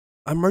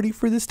I'm ready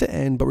for this to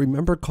end, but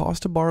remember,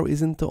 cost to borrow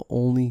isn't the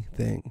only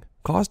thing.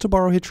 Cost to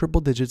borrow hit triple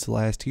digits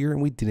last year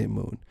and we didn't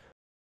moon.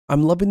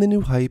 I'm loving the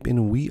new hype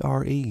and we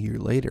are a year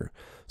later.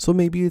 So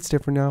maybe it's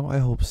different now, I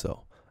hope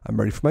so. I'm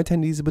ready for my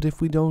attendees, but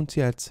if we don't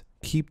yet,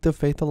 keep the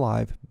faith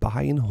alive,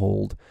 buy and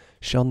hold,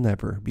 shall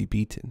never be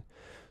beaten.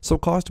 So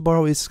cost to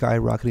borrow is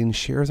skyrocketing,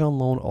 shares on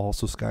loan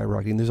also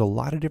skyrocketing. There's a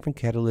lot of different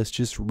catalysts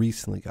just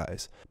recently,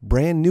 guys.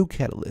 Brand new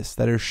catalysts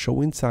that are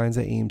showing signs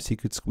that AMC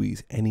could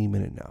squeeze any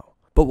minute now.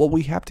 But what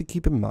we have to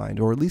keep in mind,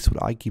 or at least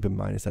what I keep in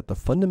mind, is that the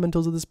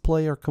fundamentals of this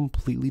play are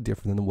completely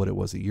different than what it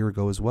was a year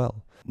ago as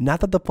well. Not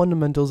that the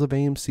fundamentals of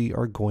AMC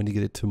are going to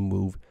get it to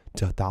move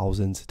to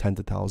thousands, tens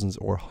of thousands,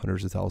 or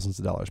hundreds of thousands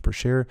of dollars per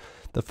share.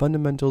 The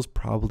fundamentals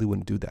probably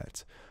wouldn't do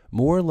that.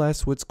 More or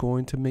less, what's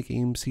going to make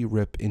AMC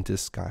rip into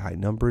sky-high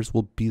numbers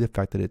will be the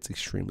fact that it's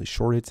extremely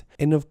shorted.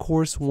 And of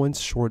course, once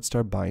shorts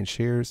start buying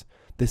shares,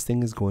 this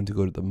thing is going to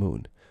go to the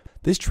moon.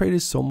 This trade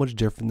is so much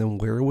different than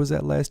where it was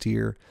at last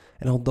year,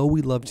 and although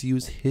we love to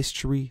use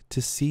history to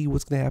see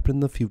what's going to happen in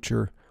the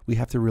future, we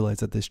have to realize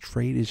that this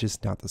trade is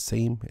just not the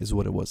same as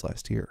what it was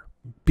last year.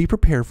 Be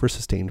prepared for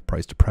sustained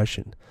price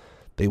depression.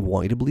 They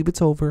want you to believe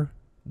it's over,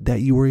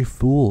 that you were a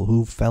fool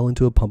who fell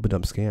into a pump and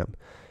dump scam,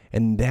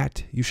 and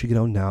that you should get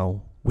out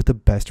now with the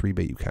best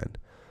rebate you can.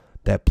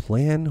 That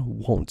plan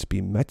won't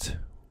be met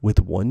with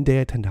one day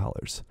at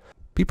 $10.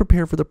 Be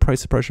prepared for the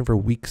price depression for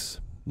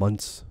weeks,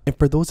 months. And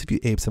for those of you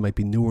apes that might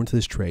be newer into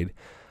this trade,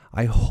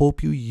 I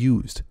hope you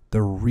used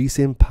the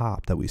recent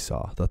pop that we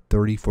saw, the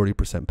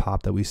 30-40%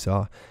 pop that we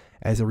saw,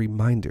 as a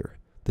reminder.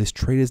 This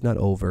trade is not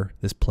over.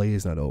 This play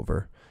is not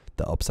over.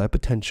 The upside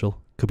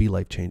potential could be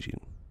life-changing.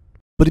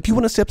 But if you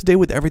want to stay up to date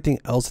with everything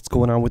else that's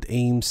going on with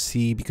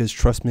AMC, because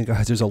trust me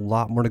guys, there's a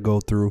lot more to go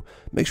through,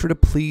 make sure to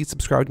please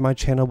subscribe to my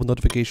channel with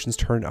notifications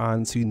turned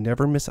on so you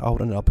never miss out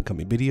on an up and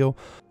coming video.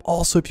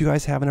 Also, if you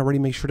guys haven't already,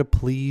 make sure to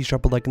please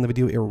drop a like in the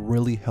video. It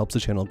really helps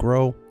the channel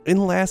grow.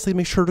 And lastly,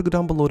 make sure to go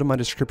down below to my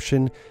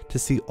description to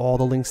see all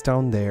the links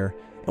down there.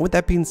 And with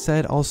that being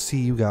said, I'll see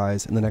you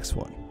guys in the next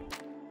one.